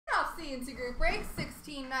CNC Group Break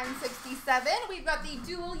 16967. We've got the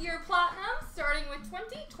dual year platinum starting with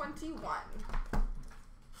 2021.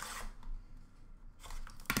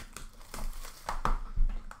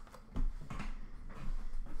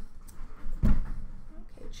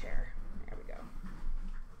 Okay, chair. There we go.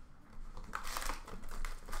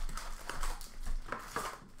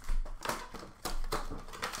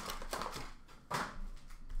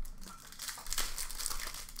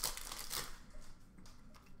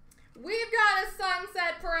 We've got a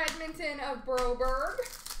sunset for Edmonton of Broberg.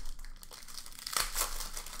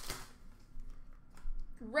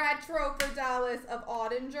 Retro for Dallas of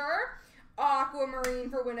Ottinger. Aquamarine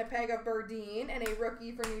for Winnipeg of Berdine. And a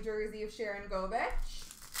rookie for New Jersey of Sharon Govich.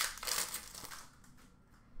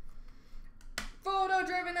 Photo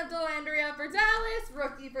driven of Delandria for Dallas.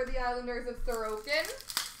 Rookie for the Islanders of Sorokin.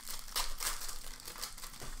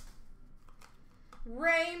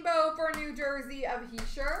 Rainbow for New Jersey of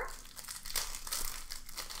Heischer.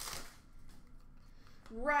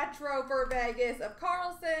 Retro for Vegas of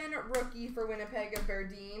Carlson. Rookie for Winnipeg of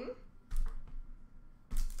Berdine.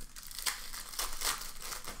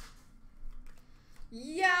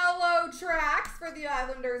 Yellow tracks for the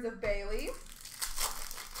Islanders of Bailey.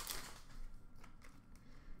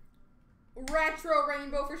 Retro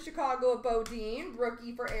rainbow for Chicago of Bodine.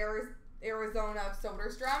 Rookie for Arizona of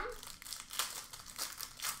Soderstrom.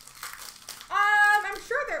 I'm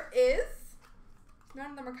sure there is.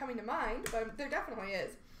 None of them are coming to mind, but there definitely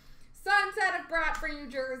is. Sunset of Bratt for New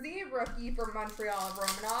Jersey. Rookie for Montreal of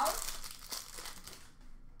Romanov.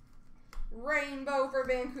 Rainbow for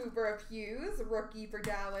Vancouver of Hughes. Rookie for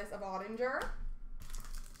Dallas of Ottinger.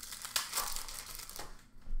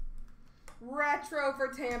 Retro for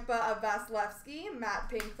Tampa of Vasilevsky. Matte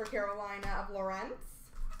pink for Carolina of Lawrence.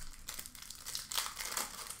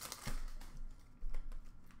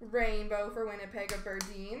 Rainbow for Winnipeg of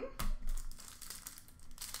Berdine.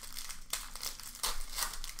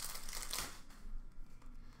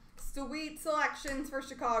 Sweet selections for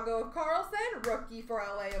Chicago of Carlson. Rookie for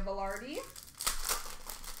LA of Velarde.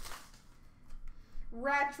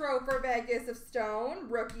 Retro for Vegas of Stone.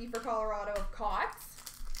 Rookie for Colorado of Kotz.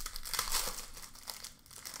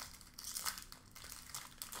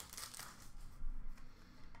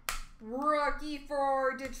 Rookie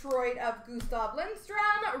for Detroit of Gustav Lindstrom.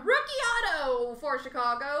 Rookie auto for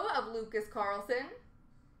Chicago of Lucas Carlson.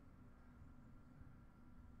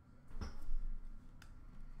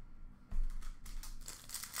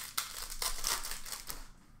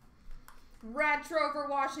 Retro for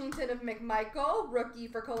Washington of McMichael. Rookie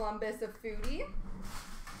for Columbus of Foodie.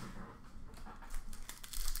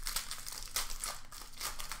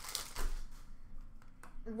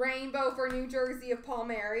 Rainbow for New Jersey of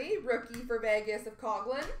Palmieri. Rookie for Vegas of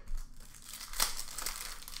Coughlin.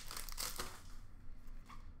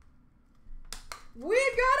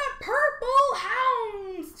 We've got a purple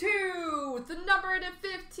houndstooth. The number to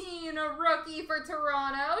 15, a rookie for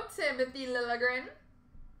Toronto, Timothy Liljegren.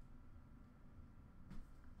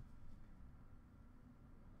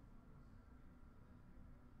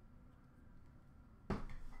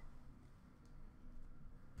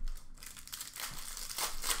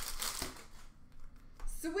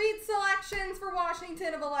 Sweet selections for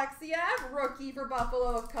Washington of Alexiev. Rookie for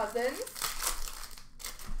Buffalo of Cousins.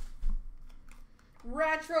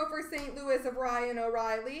 Retro for St. Louis of Ryan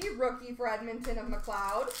O'Reilly. Rookie for Edmonton of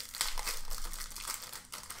McLeod.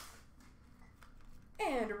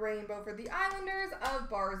 And rainbow for the Islanders of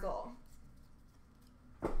Barzal.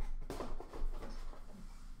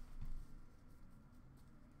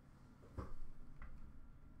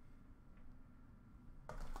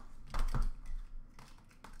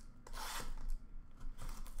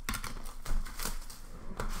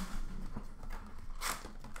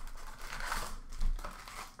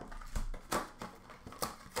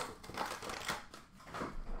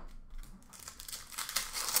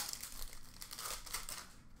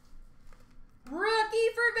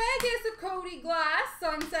 Vegas of Cody Glass.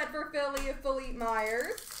 Sunset for Philly of Philippe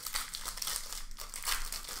Myers.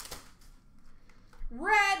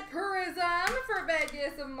 Red Purism for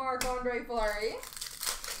Vegas of Marc-Andre Fleury.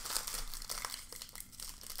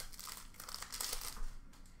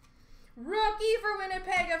 Rookie for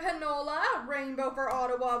Winnipeg of Hanola. Rainbow for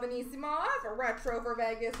Ottawa of Anisimov. Retro for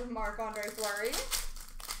Vegas of Marc-Andre Fleury.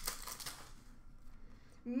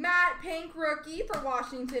 Matte pink rookie for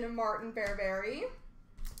Washington of Martin Fairbury.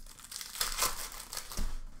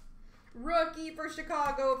 Rookie for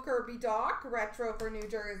Chicago of Kirby Doc. Retro for New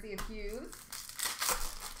Jersey of Hughes.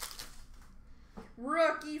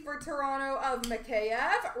 Rookie for Toronto of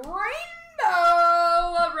Mikheyev. Rainbow!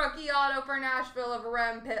 A rookie auto for Nashville of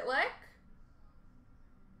Rem Pitlick.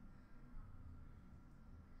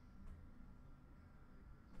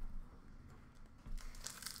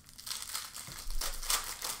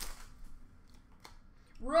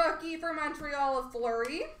 Rookie for Montreal of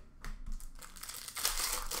Fleury.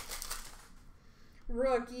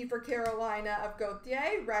 Rookie for Carolina of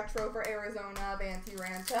Gauthier. Retro for Arizona of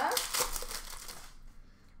Antiranta.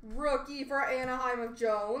 Rookie for Anaheim of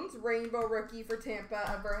Jones. Rainbow rookie for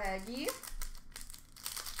Tampa of Verhaeghe.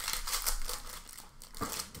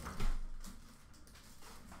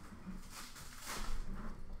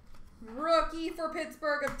 Rookie for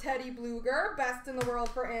Pittsburgh of Teddy Bluger. Best in the world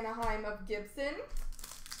for Anaheim of Gibson.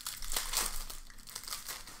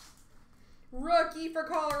 Rookie for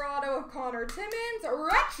Colorado of Connor Timmins.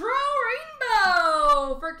 Retro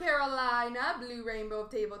Rainbow for Carolina. Blue Rainbow of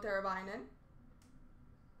Teuvo Teravainen.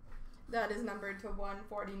 That is numbered to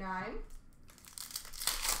 149.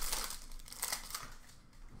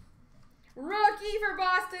 Rookie for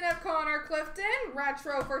Boston of Connor Clifton.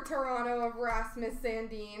 Retro for Toronto of Rasmus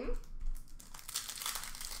Sandin.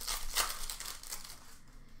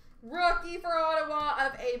 Rookie for Ottawa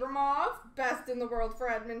of Abramov. Best in the world for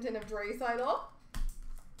Edmonton of Draisaitl.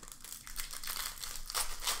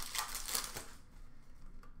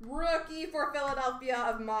 Rookie for Philadelphia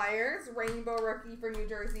of Myers. Rainbow rookie for New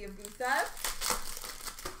Jersey of Gusev.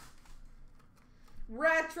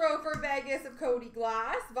 Retro for Vegas of Cody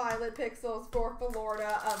Glass. Violet Pixels for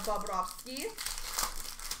Florida of Bobrovsky.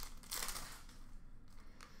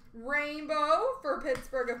 Rainbow for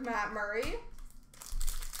Pittsburgh of Matt Murray.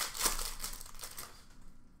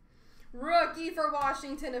 Rookie for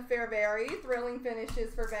Washington of Fairbury. Thrilling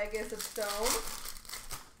finishes for Vegas of Stone.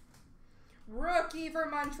 Rookie for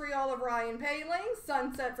Montreal of Ryan Poehling.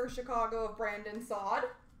 Sunset for Chicago of Brandon Saad.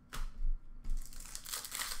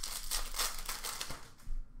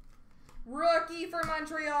 Rookie for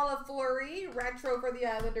Montreal of Fleury. Retro for the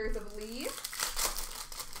Islanders of Lee.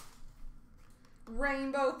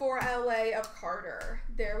 Rainbow for LA of Carter.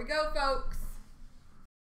 There we go, folks.